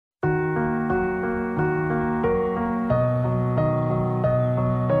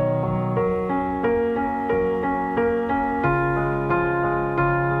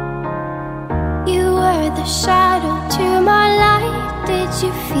another shadow to my light. Did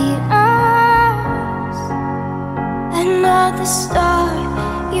you feel us? Another star,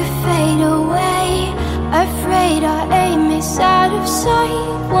 you fade away. Afraid our aim is out of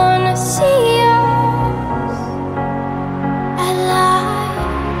sight. Wanna see us alive.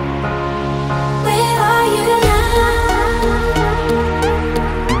 Where are you now?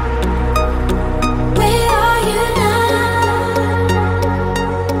 Where are you now?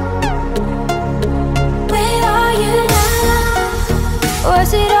 Where are you now?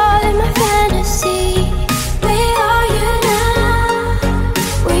 Was it all in my face?